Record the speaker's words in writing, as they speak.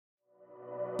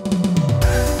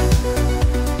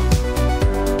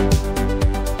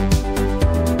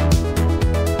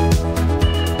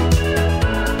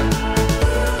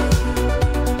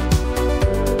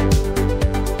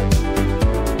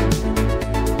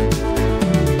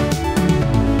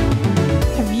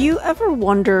ever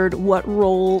wondered what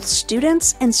role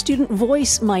students and student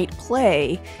voice might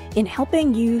play in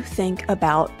helping you think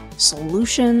about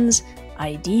solutions,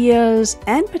 ideas,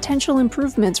 and potential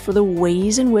improvements for the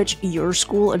ways in which your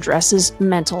school addresses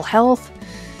mental health?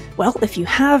 Well, if you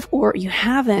have or you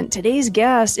haven't, today's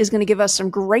guest is going to give us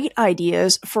some great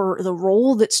ideas for the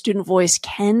role that student voice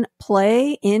can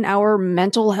play in our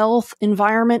mental health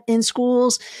environment in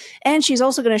schools. And she's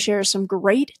also going to share some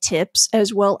great tips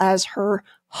as well as her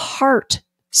heart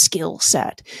skill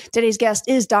set. Today's guest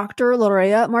is Dr.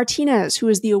 Lorea Martínez, who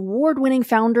is the award-winning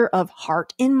founder of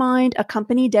Heart in Mind, a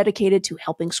company dedicated to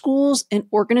helping schools and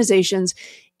organizations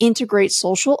integrate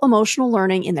social emotional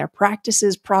learning in their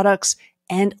practices, products,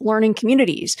 and learning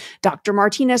communities. Dr.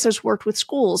 Martinez has worked with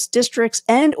schools, districts,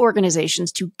 and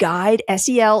organizations to guide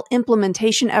SEL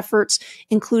implementation efforts,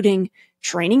 including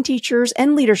training teachers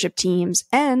and leadership teams,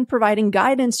 and providing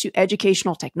guidance to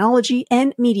educational technology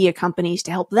and media companies to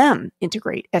help them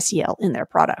integrate SEL in their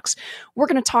products. We're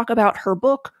going to talk about her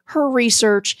book, her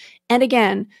research, and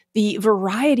again, the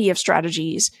variety of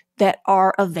strategies that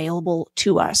are available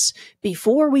to us.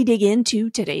 Before we dig into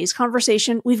today's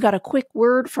conversation, we've got a quick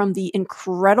word from the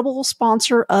incredible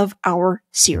sponsor of our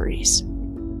series.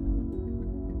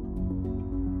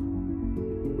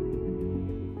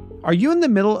 Are you in the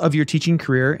middle of your teaching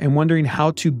career and wondering how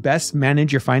to best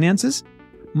manage your finances?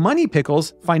 Money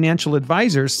Pickles financial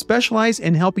advisors specialize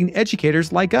in helping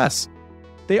educators like us.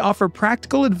 They offer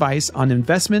practical advice on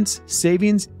investments,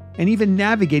 savings, and even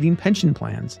navigating pension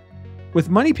plans.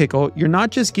 With Money Pickle, you're not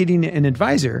just getting an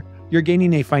advisor, you're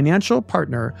gaining a financial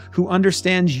partner who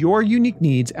understands your unique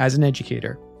needs as an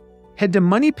educator. Head to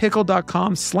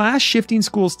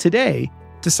moneypickle.com/shiftingschools today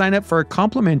to sign up for a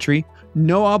complimentary,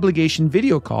 no obligation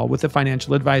video call with a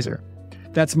financial advisor.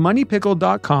 That's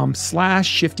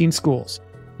moneypickle.com/shiftingschools.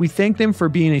 We thank them for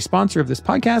being a sponsor of this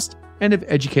podcast and of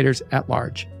educators at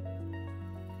large.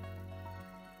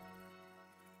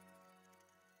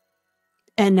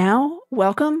 And now,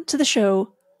 welcome to the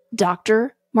show,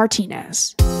 Dr.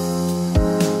 Martinez.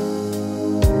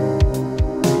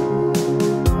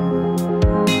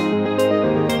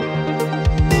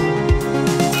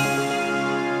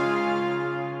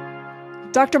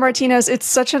 Dr. Martinez, it's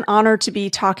such an honor to be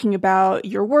talking about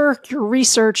your work, your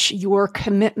research, your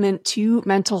commitment to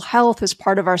mental health as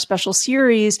part of our special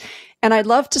series. And I'd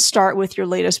love to start with your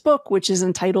latest book, which is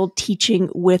entitled Teaching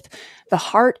with the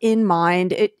Heart in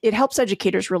Mind. It helps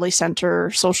educators really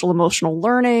center social emotional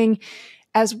learning,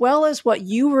 as well as what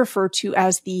you refer to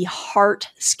as the heart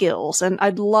skills. And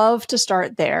I'd love to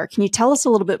start there. Can you tell us a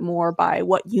little bit more by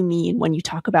what you mean when you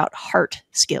talk about heart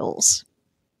skills?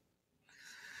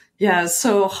 Yeah,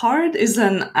 so HEART is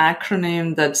an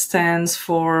acronym that stands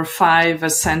for 5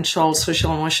 essential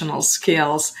social emotional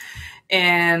skills.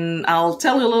 And I'll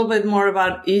tell you a little bit more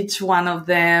about each one of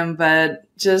them, but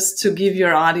just to give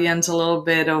your audience a little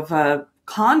bit of a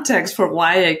context for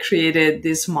why I created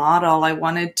this model, I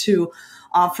wanted to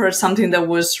offer something that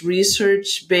was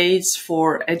research-based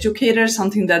for educators,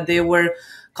 something that they were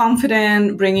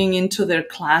confident bringing into their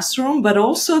classroom, but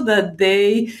also that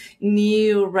they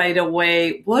knew right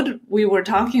away what we were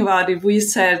talking about. If we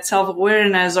said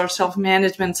self-awareness or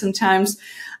self-management, sometimes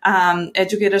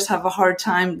educators have a hard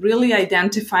time really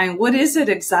identifying what is it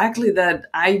exactly that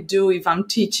I do if I'm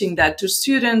teaching that to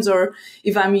students or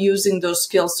if I'm using those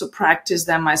skills to practice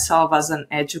them myself as an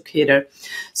educator.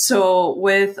 So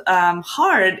with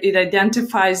HEART, it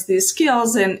identifies these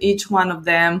skills, and each one of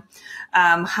them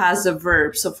has a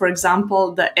verb. So for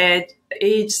example, the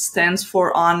H stands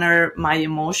for honor my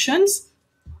emotions.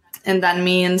 And that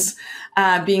means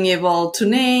being able to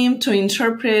name, to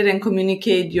interpret, and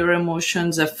communicate your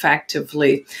emotions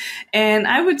effectively. And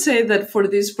I would say that for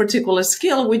this particular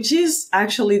skill, which is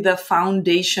actually the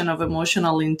foundation of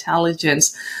emotional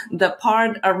intelligence, the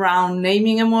part around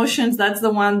naming emotions, that's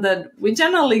the one that we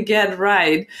generally get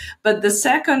right. But the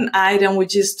second item,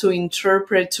 which is to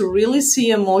interpret, to really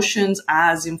see emotions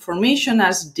as information,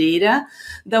 as data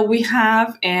that we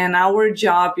have. And our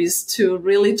job is to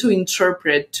really to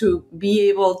interpret, to be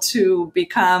able to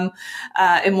become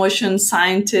emotion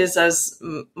scientists, as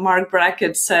Mark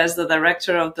Brackett says, the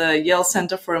director of the Yale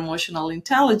Center for Emotional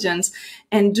Intelligence,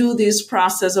 and do this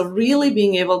process of really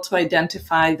being able to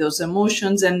identify those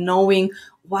emotions and knowing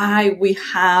why we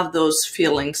have those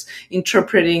feelings,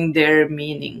 interpreting their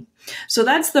meaning. So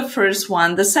that's the first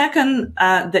one. The second,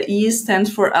 the E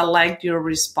stands for elect your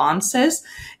responses.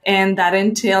 And that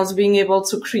entails being able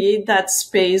to create that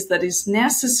space that is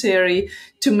necessary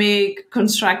to make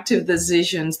constructive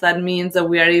decisions. That means that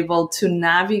we are able to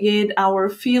navigate our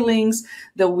feelings,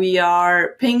 that we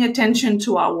are paying attention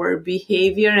to our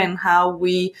behavior and how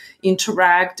we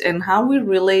interact and how we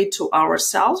relate to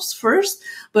ourselves first,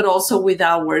 but also with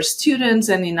our students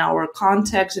and in our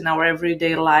context, in our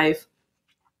everyday life.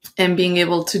 And being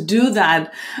able to do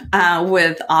that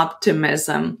with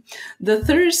optimism. The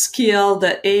third skill,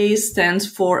 the A, stands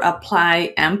for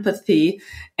apply empathy.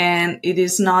 And it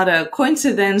is not a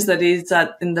coincidence that it's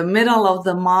in the middle of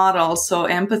the model. So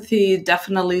empathy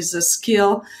definitely is a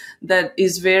skill that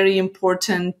is very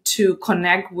important to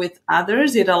connect with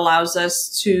others. It allows us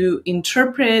to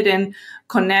interpret and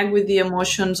connect with the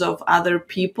emotions of other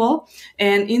people.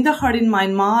 And in the Heart in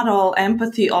Mind model,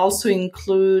 empathy also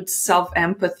includes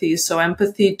self-empathy, so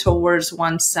empathy towards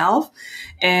oneself.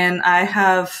 And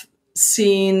I've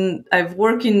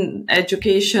worked in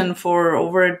education for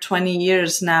over 20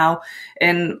 years now,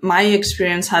 and my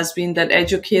experience has been that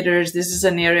educators, this is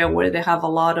an area where they have a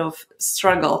lot of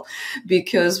struggle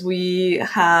because we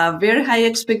have very high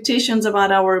expectations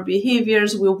about our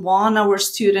behaviors. We want our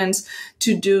students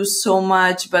to do so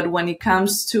much, but when it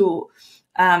comes to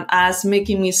us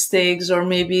making mistakes or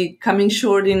maybe coming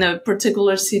short in a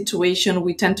particular situation,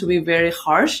 we tend to be very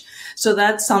harsh. So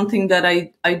that's something that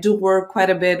I do work quite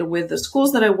a bit with the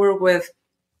schools that I work with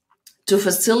to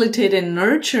facilitate and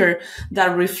nurture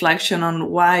that reflection on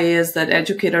why is that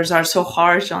educators are so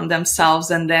harsh on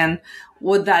themselves and then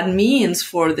what that means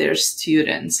for their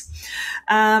students.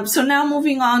 So now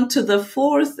moving on to the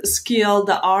fourth skill,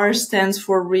 the R stands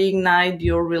for reignite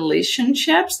your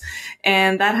relationships.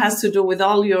 And that has to do with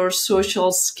all your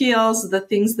social skills, the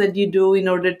things that you do in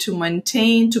order to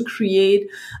maintain, to create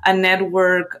a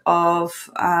network of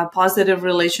positive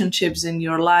relationships in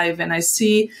your life. And I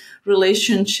see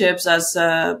relationships as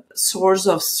a source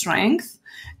of strength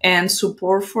and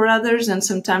support for others. And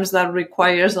sometimes that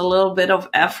requires a little bit of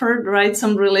effort, right?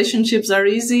 Some relationships are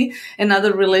easy and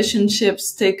other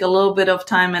relationships take a little bit of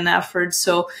time and effort.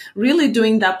 So really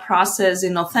doing that process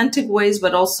in authentic ways,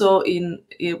 but also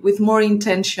with more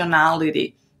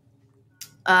intentionality.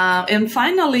 And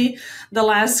finally, the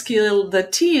last skill, the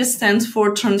T, stands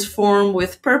for transform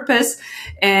with purpose.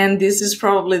 And this is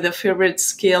probably the favorite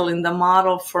skill in the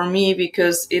model for me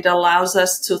because it allows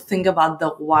us to think about the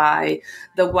why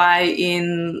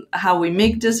in how we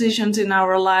make decisions in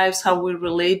our lives, how we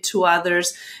relate to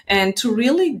others, and to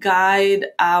really guide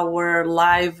our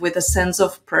life with a sense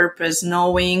of purpose,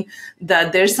 knowing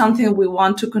that there's something we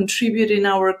want to contribute in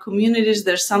our communities.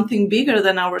 There's something bigger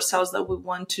than ourselves that we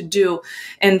want to do.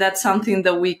 And that's something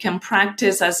that we can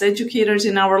practice as educators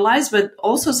in our lives, but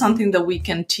also something that we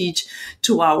can teach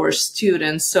to our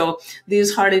students. So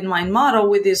this Heart in Mind model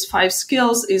with these 5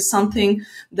 skills is something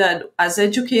that as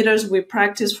educators we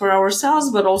practice for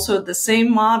ourselves, but also the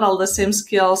same model, the same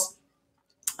skills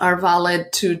are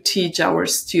valid to teach our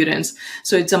students.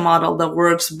 So it's a model that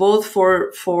works both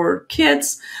for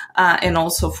kids and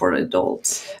also for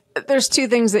adults. There's 2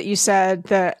 things that you said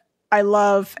that I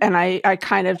love, and I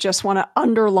kind of just want to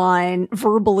underline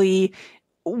verbally.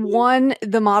 One,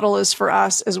 the model is for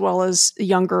us as well as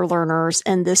younger learners,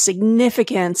 and the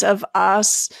significance of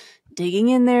us digging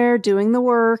in there, doing the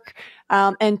work.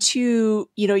 And 2,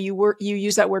 you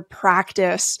use that word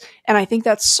practice. And I think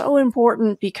that's so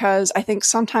important because I think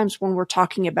sometimes when we're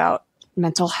talking about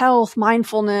mental health,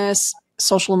 mindfulness,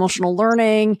 social emotional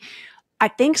learning, I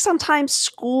think sometimes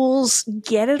schools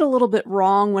get it a little bit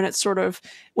wrong when it's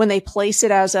when they place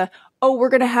it as we're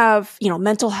going to have,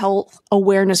 mental health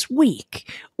awareness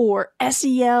week or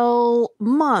SEL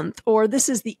month, or this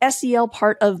is the SEL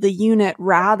part of the unit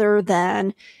rather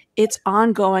than it's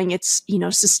ongoing. It's,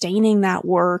 sustaining that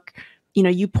work.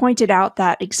 You pointed out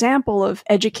that example of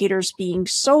educators being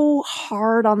so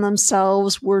hard on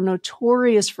themselves. We're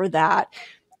notorious for that.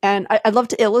 And I'd love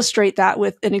to illustrate that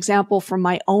with an example from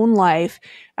my own life.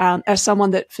 As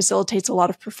someone that facilitates a lot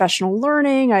of professional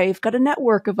learning, I've got a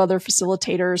network of other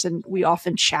facilitators and we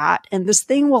often chat. And this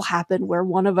thing will happen where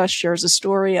one of us shares a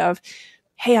story of,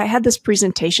 hey, I had this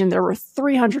presentation. There were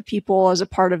 300 people as a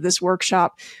part of this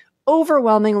workshop.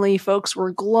 Overwhelmingly, folks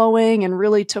were glowing and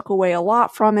really took away a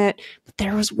lot from it. But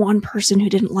there was one person who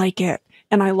didn't like it.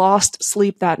 And I lost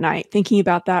sleep that night thinking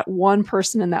about that one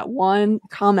person and that one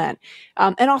comment.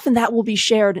 And often that will be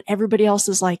shared and everybody else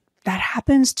is like, that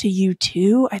happens to you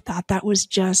too? I thought that was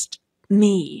just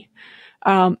me.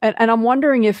 And I'm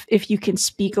wondering if you can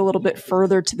speak a little bit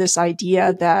further to this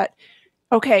idea that,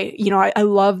 okay, I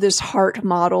love this heart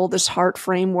model, this heart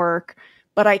framework,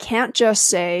 but I can't just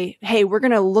say, hey, we're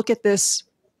going to look at this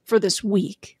for this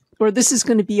week, or this is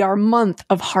going to be our month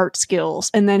of heart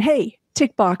skills. And then, hey,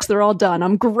 tick box, they're all done.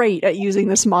 I'm great at using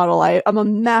this model. I'm a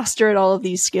master at all of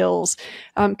these skills.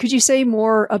 Could you say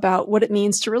more about what it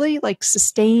means to really like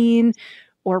sustain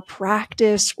or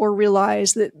practice or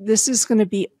realize that this is going to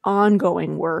be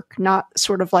ongoing work, not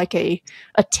sort of like a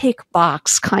tick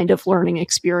box kind of learning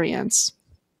experience?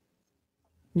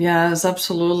 Yes,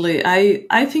 absolutely.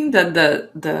 I think that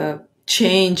the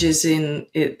change is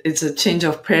it's a change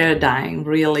of paradigm,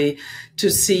 really, to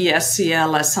see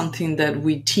SEL as something that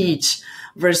we teach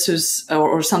versus,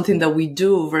 or something that we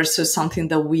do versus something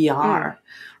that we are,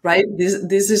 right?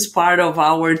 This is part of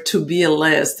our to-be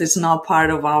list. It's not part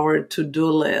of our to-do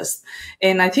list.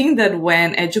 And I think that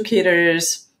when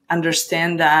educators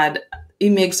understand that, it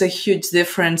makes a huge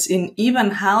difference in even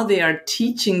how they are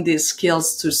teaching these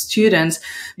skills to students,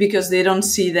 because they don't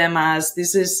see them as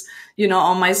this is,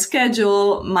 on my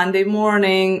schedule, Monday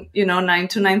morning, 9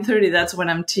 to 9:30, that's when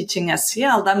I'm teaching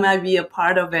SEL. That might be a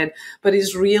part of it, but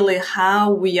it's really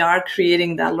how we are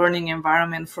creating that learning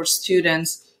environment for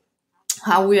students,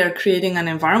 how we are creating an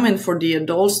environment for the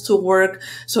adults to work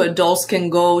so adults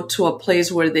can go to a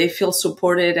place where they feel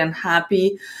supported and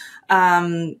happy.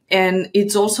 And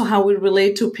it's also how we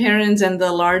relate to parents and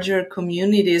the larger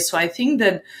community. So I think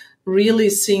that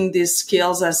really seeing these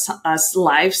skills as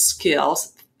life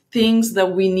skills, things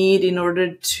that we need in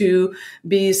order to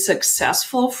be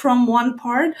successful from one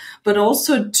part, but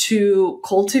also to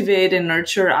cultivate and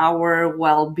nurture our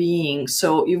well-being.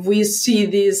 So if we see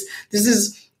this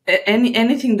is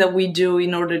anything that we do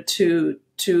in order to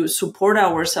support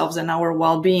ourselves and our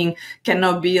well-being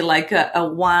cannot be like a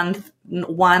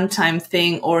one-time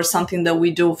thing or something that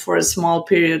we do for a small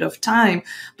period of time,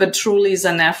 but truly is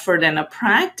an effort and a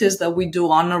practice that we do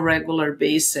on a regular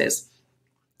basis.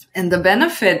 And the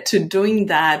benefit to doing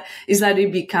that is that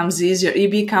it becomes easier.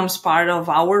 It becomes part of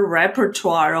our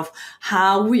repertoire of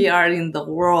how we are in the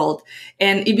world.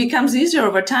 And it becomes easier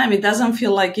over time. It doesn't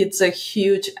feel like it's a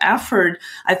huge effort.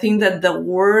 I think that the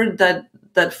word that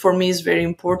for me is very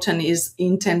important is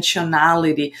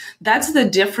intentionality. That's the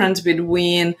difference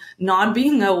between not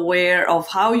being aware of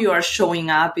how you are showing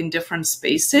up in different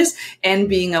spaces and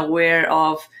being aware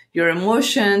of your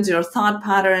emotions, your thought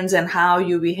patterns, and how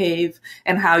you behave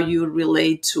and how you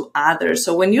relate to others.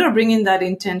 So when you're bringing that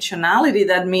intentionality,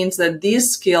 that means that these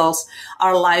skills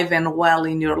are alive and well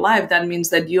in your life. That means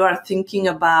that you are thinking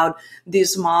about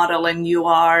this model and you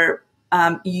are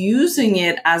using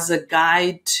it as a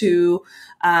guide to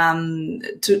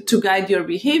guide your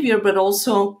behavior, but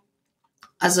also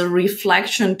as a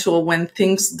reflection tool when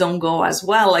things don't go as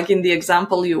well. Like in the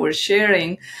example you were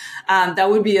sharing, that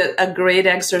would be a great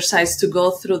exercise to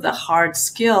go through the hard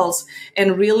skills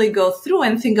and really go through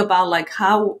and think about like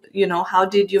how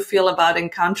did you feel about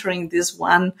encountering this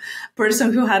one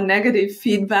person who had negative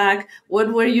feedback?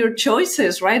 What were your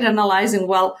choices, right? Analyzing,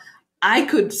 well, I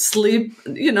could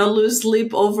lose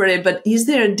sleep over it, but is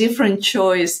there a different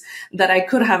choice that I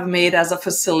could have made as a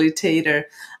facilitator?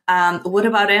 What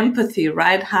about empathy,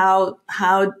 right? How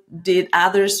did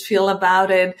others feel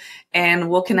about it? And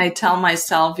what can I tell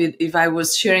myself if I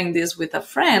was sharing this with a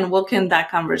friend? What can that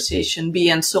conversation be?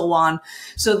 And so on.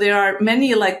 So there are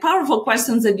many like powerful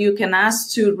questions that you can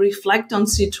ask to reflect on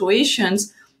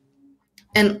situations.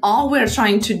 And all we're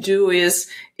trying to do is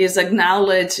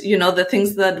acknowledge, the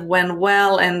things that went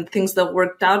well and things that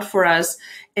worked out for us,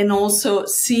 and also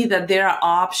see that there are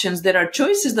options, there are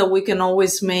choices that we can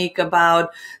always make about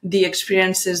the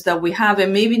experiences that we have.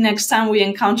 And maybe next time we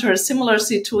encounter a similar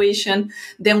situation,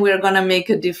 then we're going to make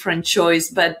a different choice,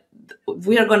 but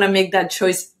we are going to make that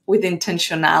choice with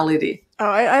intentionality. Oh,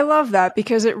 I love that,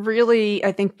 because it really,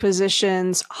 I think,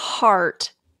 positions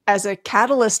heart as a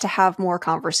catalyst to have more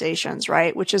conversations,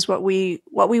 right? Which is what we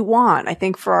want, I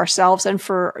think, for ourselves and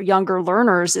for younger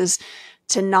learners, is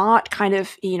to not kind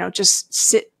of, just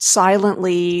sit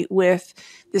silently with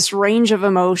this range of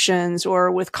emotions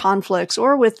or with conflicts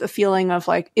or with the feeling of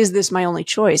like, is this my only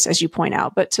choice, as you point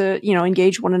out, but to,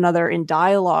 engage one another in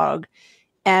dialogue.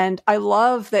 And I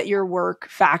love that your work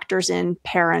factors in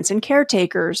parents and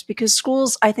caretakers, because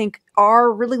schools, I think,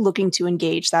 are really looking to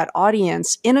engage that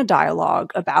audience in a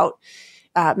dialogue about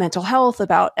mental health,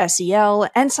 about SEL,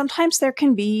 and sometimes there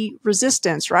can be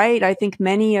resistance, right? I think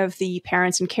many of the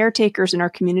parents and caretakers in our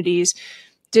communities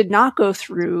did not go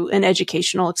through an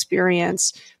educational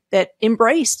experience that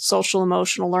embraced social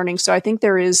emotional learning. So I think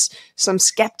there is some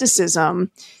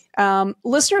skepticism.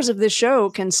 Listeners of this show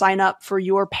can sign up for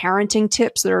your parenting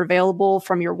tips that are available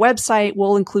from your website.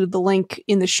 We'll include the link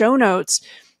in the show notes.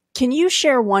 Can you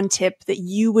share one tip that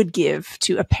you would give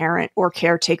to a parent or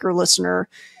caretaker listener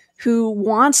who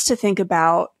wants to think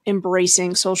about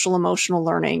embracing social emotional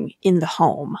learning in the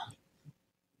home?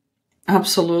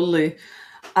 Absolutely.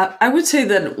 I would say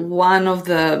that one of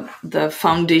the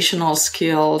foundational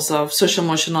skills of social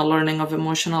emotional learning, of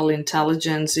emotional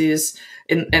intelligence, is,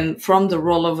 and from the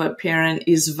role of a parent,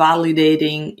 is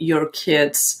validating your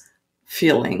kids'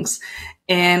 feelings.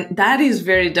 And that is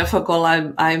very difficult.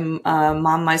 I'm a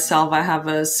mom myself. I have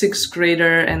a sixth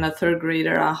grader and a third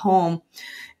grader at home.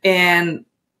 And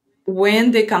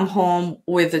when they come home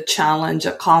with a challenge,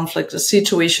 a conflict, a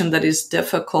situation that is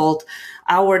difficult,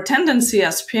 our tendency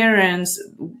as parents,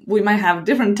 we might have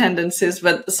different tendencies,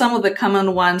 but some of the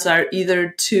common ones are either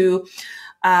to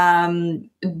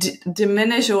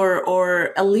diminish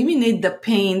or eliminate the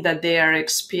pain that they are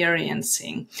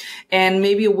experiencing. And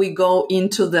maybe we go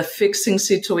into the fixing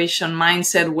situation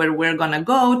mindset, where we're going to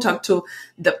go talk to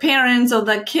the parents of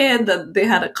the kid that they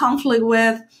had a conflict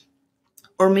with.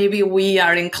 Or maybe we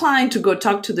are inclined to go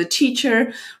talk to the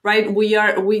teacher, right?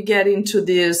 We get into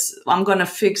this, I'm going to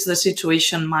fix the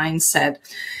situation mindset.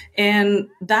 And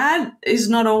that is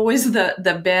not always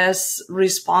the best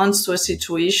response to a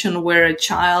situation where a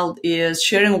child is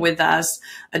sharing with us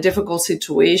a difficult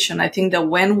situation. I think that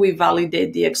when we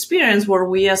validate the experience, what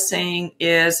we are saying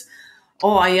is,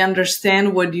 oh, I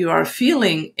understand what you are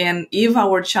feeling. And if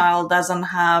our child doesn't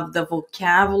have the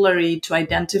vocabulary to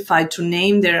identify, to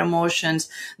name their emotions,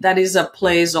 that is a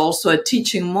place, also a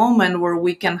teaching moment, where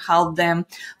we can help them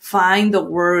find the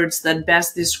words that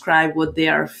best describe what they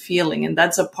are feeling. And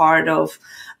that's a part of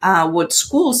what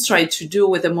schools try to do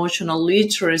with emotional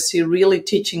literacy, really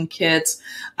teaching kids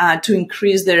to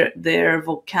increase their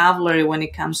vocabulary when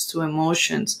it comes to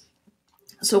emotions.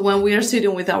 So when we are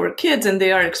sitting with our kids and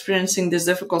they are experiencing this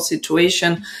difficult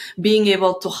situation, being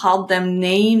able to help them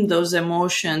name those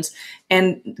emotions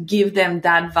and give them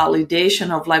that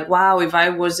validation of like, wow, if I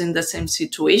was in the same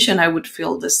situation, I would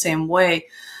feel the same way.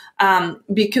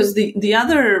 Because the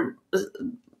other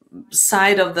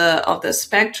side of the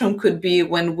spectrum could be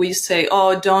when we say,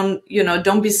 oh, don't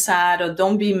be sad, or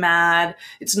don't be mad,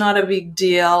 it's not a big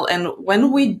deal. And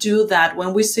when we do that,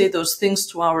 when we say those things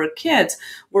to our kids,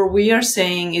 what we are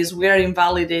saying is we are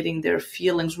invalidating their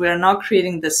feelings. We are not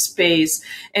creating the space,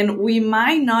 and we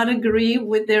might not agree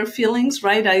with their feelings,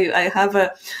 right? I have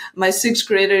my sixth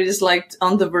grader is like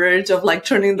on the verge of like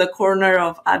turning the corner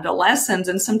of adolescence.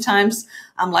 And sometimes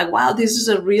I'm like, wow, this is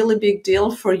a really big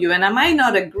deal for you. And I might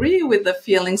not agree with the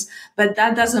feelings, but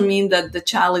that doesn't mean that the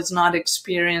child is not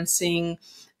experiencing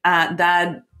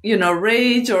that,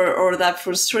 rage or that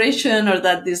frustration or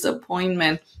that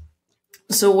disappointment.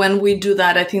 So when we do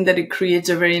that, I think that it creates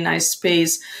a very nice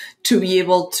space to be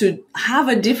able to have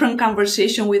a different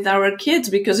conversation with our kids,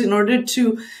 because in order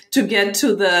to get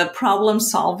to the problem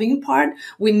solving part,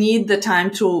 we need the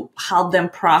time to help them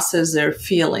process their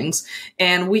feelings.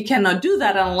 And we cannot do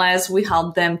that unless we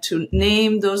help them to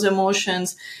name those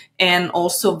emotions and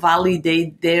also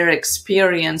validate their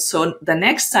experience. So the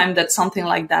next time that something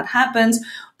like that happens,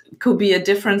 could be a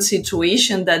different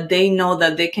situation, that they know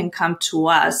that they can come to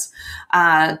us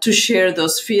to share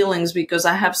those feelings. Because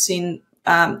I have seen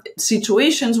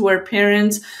situations where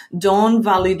parents don't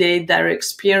validate their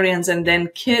experience, and then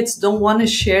kids don't want to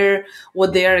share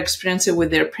what they are experiencing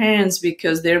with their parents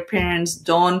because their parents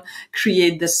don't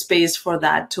create the space for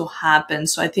that to happen.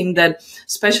 So I think that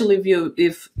especially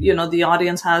if the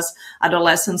audience has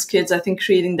adolescents, kids, I think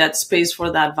creating that space for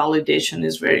that validation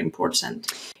is very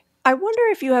important. I wonder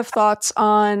if you have thoughts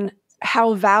on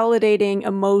how validating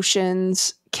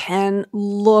emotions can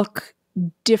look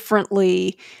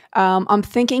differently. I'm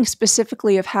thinking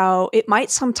specifically of how it might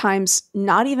sometimes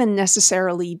not even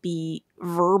necessarily be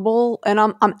verbal. And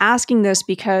I'm asking this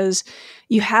because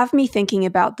you have me thinking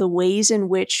about the ways in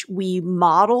which we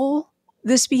model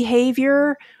this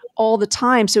behavior all the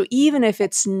time. So even if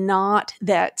it's not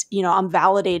that, I'm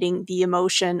validating the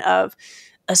emotion of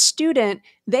a student,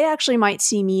 they actually might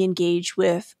see me engage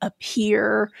with a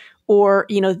peer. Or,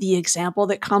 the example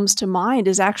that comes to mind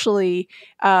is actually,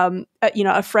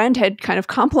 a friend had kind of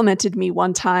complimented me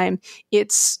one time.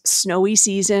 It's snowy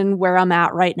season where I'm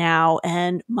at right now,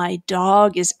 and my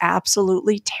dog is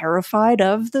absolutely terrified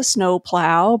of the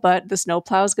snowplow, but the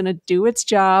snowplow is going to do its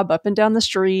job up and down the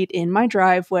street in my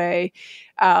driveway.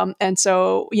 And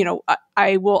so,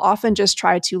 I will often just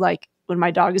try to, like, when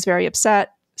my dog is very upset,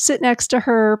 sit next to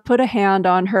her, put a hand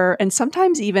on her. And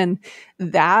sometimes even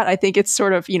that, I think it's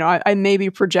sort of, I may be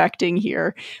projecting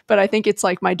here, but I think it's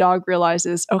like my dog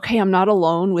realizes, okay, I'm not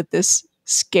alone with this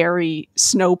scary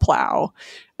snowplow.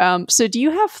 So do you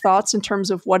have thoughts in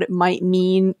terms of what it might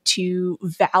mean to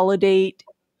validate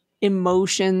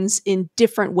emotions in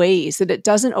different ways, that it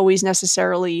doesn't always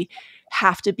necessarily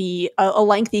have to be a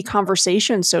lengthy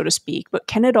conversation, so to speak, but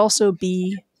can it also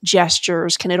be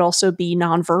gestures? Can it also be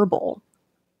nonverbal?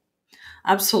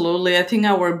 Absolutely. I think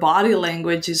our body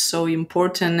language is so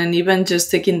important. And even just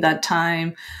taking that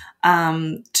time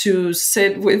to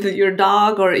sit with your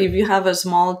dog, or if you have a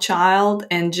small child,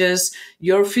 and just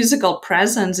your physical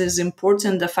presence is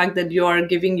important. The fact that you are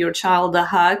giving your child a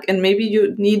hug, and maybe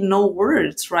you need no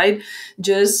words, right?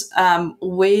 Just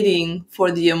waiting for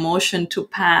the emotion to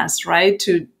pass, right?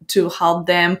 To help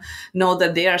them know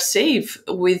that they are safe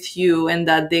with you, and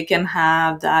that they can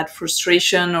have that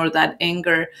frustration or that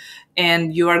anger,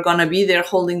 and you are going to be there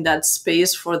holding that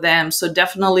space for them. So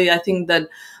definitely, I think that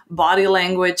body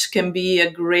language can be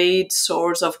a great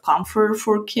source of comfort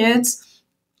for kids.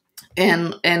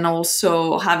 And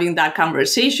also having that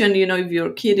conversation, if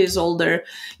your kid is older,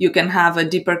 you can have a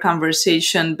deeper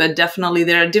conversation, but definitely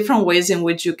there are different ways in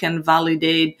which you can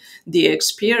validate the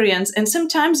experience. And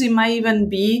sometimes it might even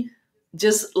be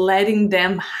just letting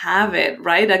them have it,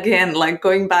 right? Again, like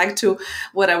going back to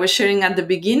what I was sharing at the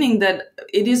beginning, that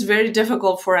it is very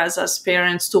difficult for us as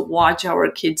parents to watch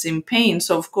our kids in pain.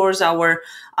 So of course, our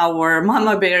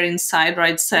mama bear inside,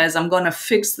 right, says, I'm going to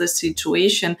fix the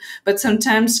situation. But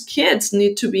sometimes kids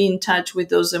need to be in touch with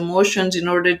those emotions in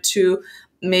order to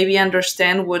maybe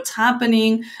understand what's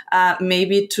happening,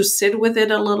 maybe to sit with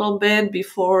it a little bit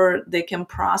before they can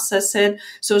process it.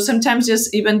 So sometimes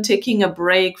just even taking a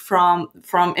break from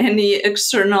any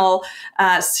external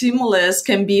stimulus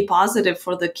can be positive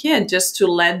for the kid, just to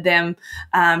let them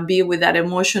be with that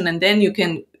emotion. And then you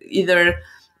can either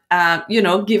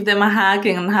give them a hug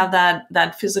and have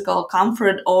that physical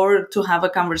comfort, or to have a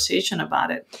conversation about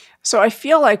it. So I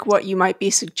feel like what you might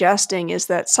be suggesting is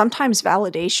that sometimes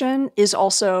validation is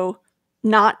also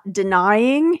not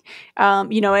denying,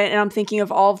 and I'm thinking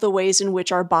of all of the ways in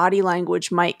which our body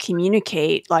language might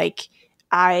communicate. Like,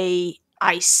 I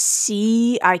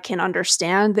see, I can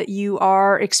understand that you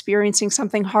are experiencing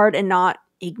something hard, and not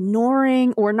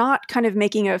ignoring or not kind of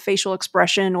making a facial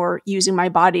expression or using my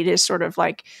body to sort of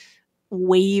like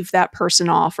wave that person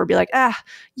off or be like,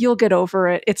 you'll get over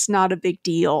it. It's not a big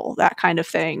deal, that kind of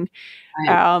thing.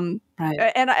 Right.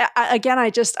 Right. And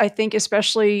I think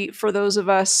especially for those of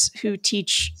us who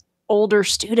teach older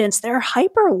students, they're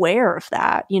hyper aware of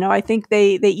that. I think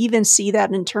they even see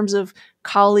that in terms of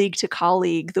colleague to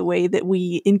colleague, the way that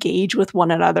we engage with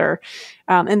one another.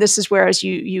 And this is where, as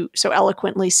you so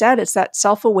eloquently said, it's that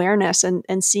self-awareness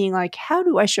and seeing, like, how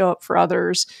do I show up for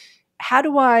others? How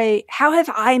have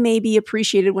I maybe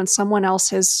appreciated when someone else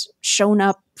has shown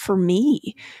up for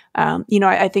me?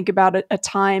 I think about a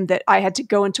time that I had to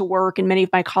go into work, and many of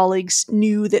my colleagues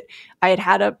knew that I had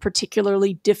had a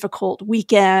particularly difficult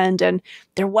weekend and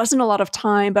there wasn't a lot of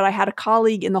time, but I had a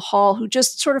colleague in the hall who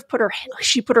just sort of put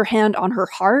her hand on her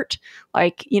heart,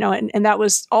 like, and that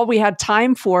was all we had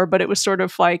time for, but it was sort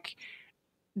of like,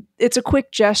 it's a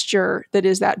quick gesture that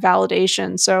is that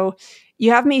validation. So you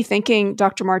have me thinking,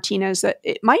 Dr. Martinez, that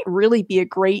it might really be a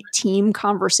great team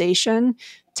conversation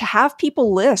to have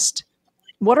people list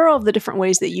what are all of the different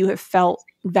ways that you have felt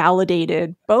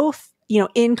validated, both,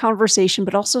 in conversation,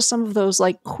 but also some of those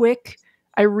like quick,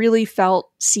 I really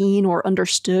felt seen or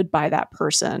understood by that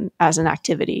person as an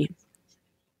activity.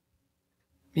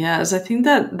 Yes, I think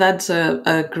that's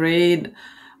a great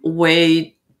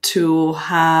way to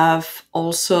have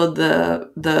also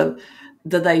the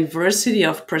diversity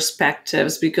of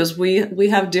perspectives, because we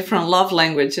have different love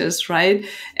languages, right?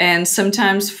 And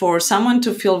sometimes for someone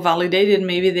to feel validated,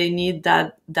 maybe they need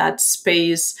that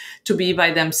space to be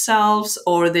by themselves,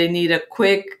 or they need a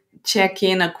quick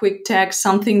check-in, a quick text,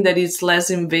 something that is less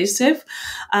invasive.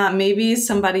 Maybe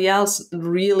somebody else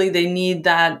really, they need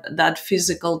that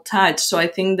physical touch. So I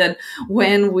think that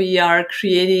when we are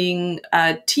creating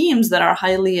teams that are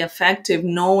highly effective,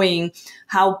 knowing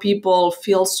how people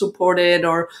feel supported,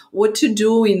 or what to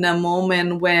do in a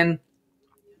moment when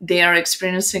they are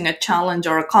experiencing a challenge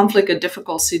or a conflict, a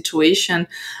difficult situation,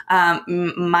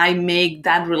 might make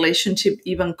that relationship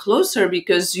even closer,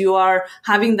 because you are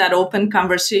having that open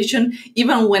conversation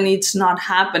even when it's not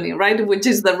happening, right? Which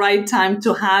is the right time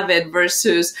to have it,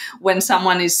 versus when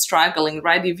someone is struggling,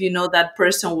 right? If you know that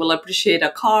person will appreciate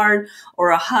a card or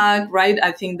a hug, right?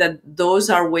 I think that those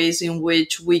are ways in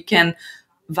which we can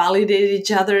validate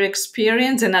each other's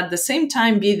experience and at the same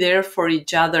time be there for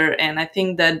each other. And I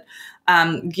think that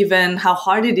given how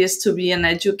hard it is to be an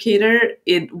educator,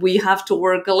 we have to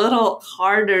work a little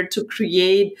harder to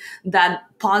create that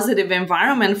positive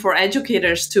environment for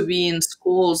educators to be in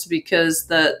schools, because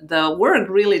the work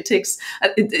really takes,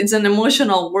 it's an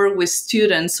emotional work with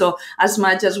students. So as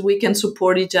much as we can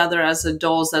support each other as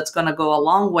adults, that's going to go a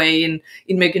long way in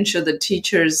making sure that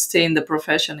teachers stay in the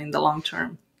profession in the long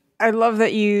term. I love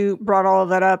that you brought all of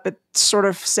that up. It sort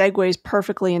of segues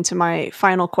perfectly into my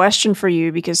final question for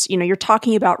you because, you're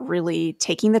talking about really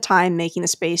taking the time, making the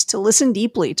space to listen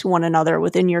deeply to one another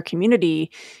within your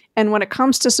community. And when it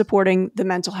comes to supporting the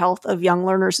mental health of young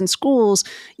learners in schools,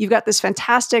 you've got this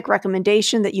fantastic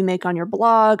recommendation that you make on your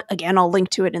blog. Again, I'll link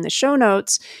to it in the show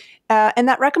notes. And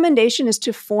that recommendation is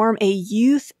to form a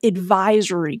youth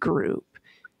advisory group.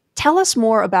 Tell us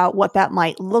more about what that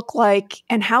might look like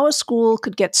and how a school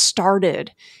could get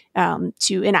started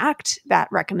to enact that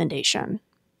recommendation.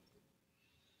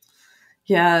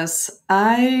 Yes,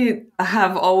 I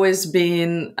have always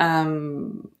been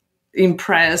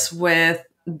impressed with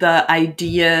the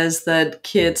ideas that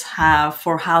kids have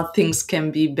for how things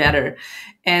can be better.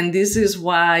 And this is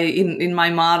why in my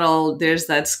model, there's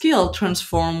that skill,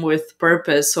 transform with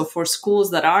purpose. So for schools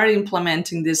that are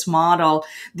implementing this model,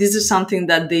 this is something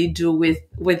that they do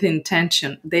with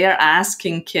intention. They are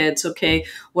asking kids, okay,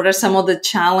 what are some of the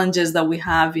challenges that we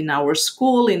have in our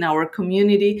school, in our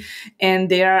community? And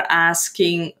they are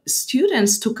asking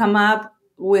students to come up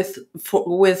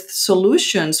with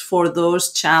solutions for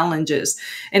those challenges.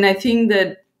 And I think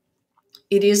that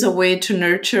it is a way to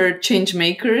nurture change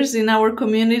makers in our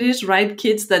communities, right?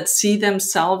 Kids that see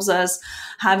themselves as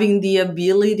having the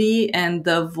ability and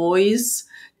the voice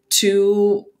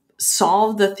to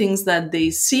solve the things that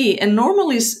they see. And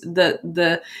normally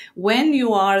when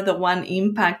you are the one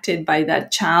impacted by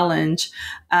that challenge,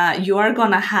 you are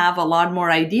going to have a lot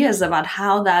more ideas about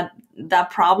how that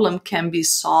problem can be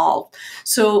solved.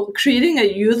 So creating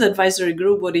a youth advisory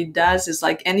group, what it does is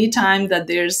like anytime that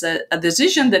there's a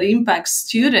decision that impacts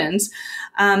students,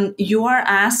 you are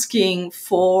asking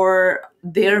for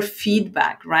their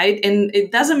feedback, right? And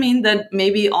it doesn't mean that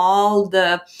maybe all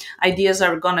the ideas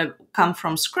are going to come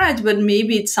from scratch, but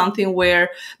maybe it's something where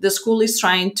the school is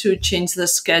trying to change the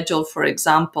schedule, for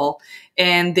example,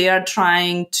 and they are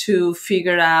trying to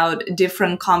figure out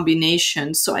different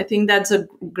combinations. So I think that's a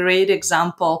great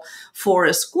example for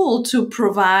a school to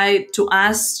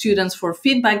ask students for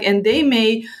feedback, and they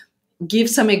may give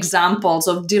some examples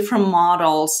of different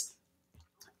models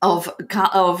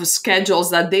of schedules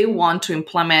that they want to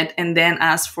implement, and then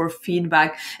ask for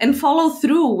feedback and follow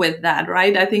through with that,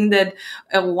 right? I think that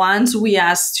once we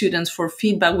ask students for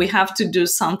feedback, we have to do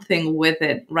something with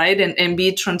it, right? And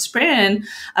be transparent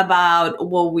about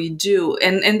what we do.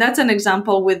 And that's an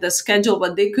example with the schedule,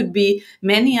 but there could be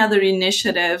many other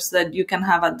initiatives that you can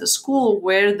have at the school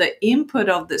where the input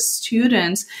of the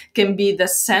students can be the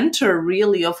center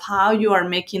really of how you are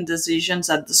making decisions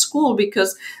at the school,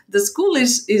 because the school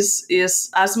is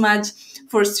as much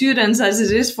for students as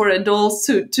it is for adults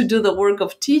to do the work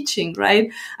of teaching, right?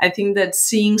 I think that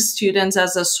seeing students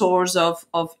as a source of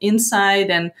insight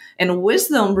and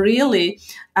wisdom really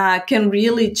can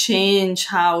really change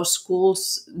how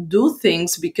schools do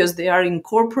things, because they are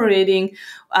incorporating,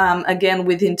 again,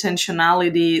 with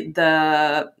intentionality,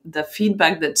 the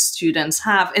feedback that students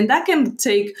have. And that can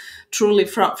take truly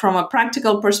from a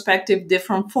practical perspective,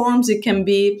 different forms. It can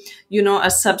be, a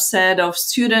subset of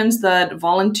students that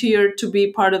volunteer to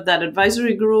be part of that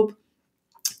advisory group.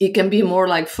 It can be more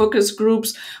like focus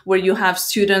groups where you have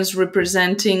students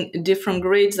representing different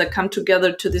grades that come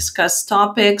together to discuss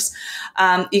topics.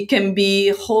 It can be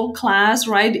whole class,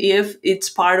 right? If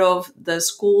it's part of the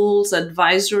school's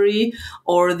advisory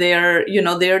or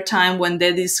their time when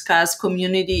they discuss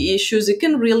community issues. It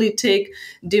can really take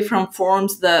different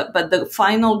forms. But the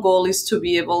final goal is to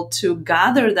be able to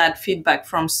gather that feedback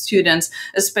from students,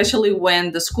 especially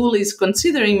when the school is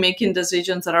considering making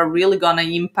decisions that are really going to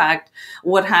impact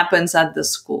what happens at the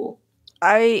school.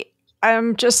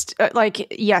 I'm just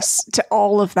yes to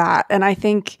all of that. And I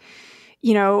think,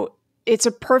 it's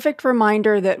a perfect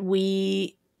reminder that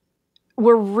we're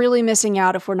really missing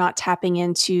out if we're not tapping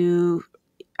into,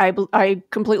 I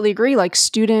completely agree, like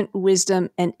student wisdom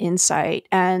and insight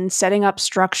and setting up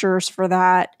structures for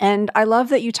that. And I love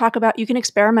that you talk about you can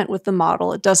experiment with the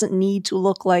model. It doesn't need to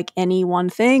look like any one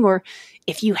thing. Or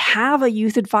if you have a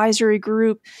youth advisory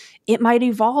group, it might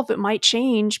evolve, it might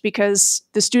change because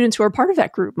the students who are part of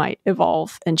that group might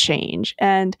evolve and change.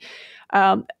 And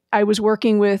I was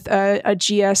working with a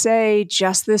GSA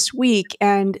just this week,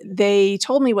 and they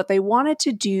told me what they wanted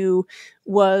to do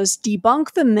was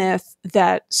debunk the myth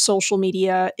that social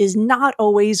media is not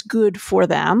always good for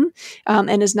them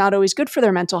and is not always good for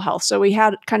their mental health. So we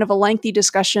had kind of a lengthy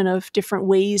discussion of different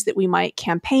ways that we might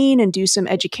campaign and do some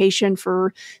education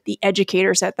for the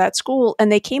educators at that school.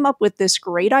 And they came up with this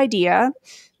great idea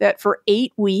that for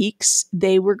 8 weeks,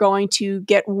 they were going to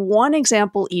get one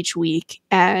example each week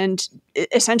and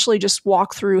essentially just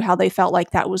walk through how they felt like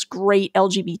that was great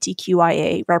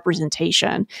LGBTQIA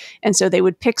representation. And so they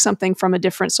would pick something from a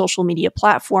different social media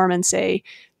platform and say,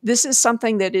 this is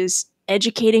something that is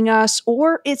educating us,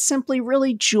 or it's simply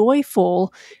really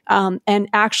joyful and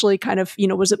actually kind of,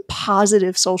 was a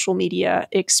positive social media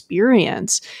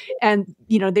experience. And,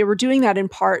 they were doing that in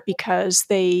part because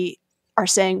they are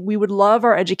saying we would love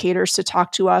our educators to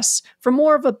talk to us from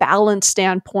more of a balanced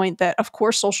standpoint that, of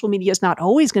course, social media is not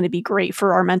always going to be great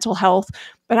for our mental health,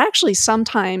 but actually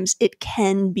sometimes it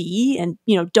can be. And,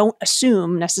 don't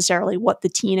assume necessarily what the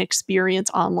teen experience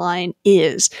online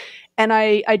is. And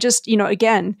I just,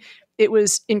 again, it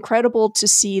was incredible to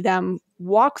see them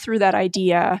walk through that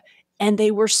idea. And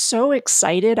they were so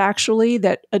excited, actually,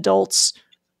 that adults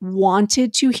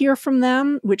wanted to hear from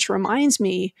them, which reminds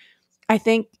me, I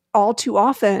think all too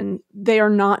often, they are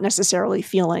not necessarily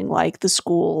feeling like the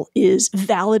school is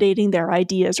validating their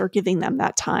ideas or giving them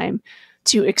that time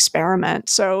to experiment.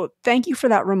 So thank you for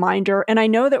that reminder. And I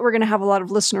know that we're going to have a lot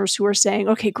of listeners who are saying,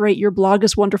 okay, great, your blog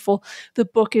is wonderful. The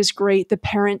book is great. The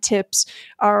parent tips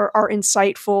are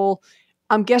insightful.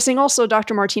 I'm guessing also,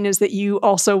 Dr. Martinez, that you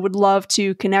also would love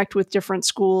to connect with different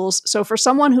schools. So for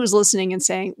someone who's listening and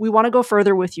saying, we want to go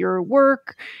further with your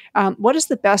work, what is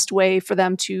the best way for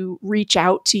them to reach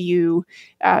out to you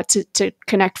to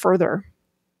connect further?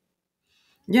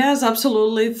 Yes,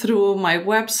 absolutely. Through my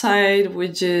website,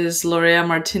 which is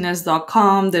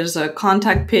loreamartinez.com, there's a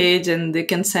contact page and they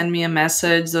can send me a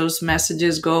message. Those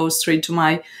messages go straight to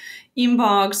my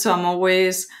inbox. So I'm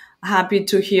always happy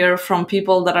to hear from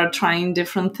people that are trying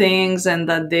different things and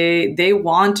that they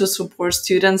want to support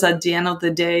students. At the end of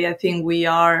the day, I think we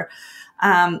are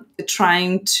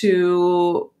trying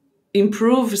to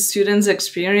improve students'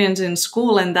 experience in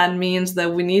school. And that means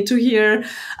that we need to hear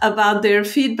about their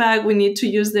feedback. We need to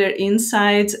use their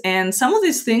insights. And some of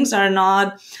these things are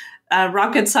not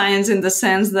rocket science in the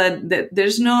sense that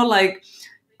there's no like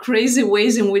crazy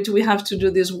ways in which we have to do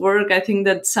this work. I think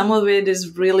that some of it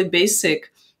is really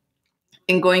basic.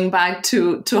 And going back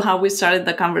to how we started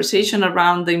the conversation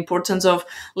around the importance of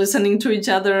listening to each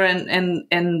other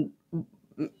and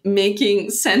making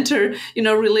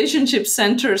relationship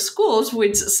center schools,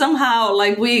 which somehow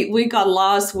like we got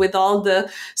lost with all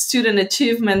the student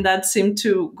achievement that seemed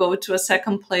to go to a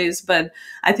second place. But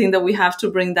I think that we have to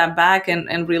bring that back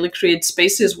and really create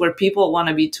spaces where people want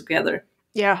to be together.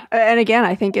 Yeah. And again,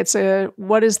 I think it's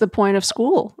what is the point of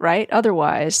school, right?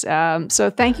 Otherwise. So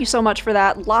thank you so much for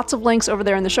that. Lots of links over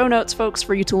there in the show notes, folks,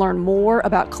 for you to learn more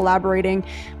about collaborating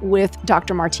with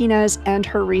Dr. Martinez and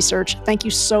her research. Thank you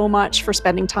so much for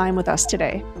spending time with us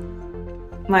today.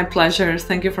 My pleasure.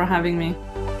 Thank you for having me.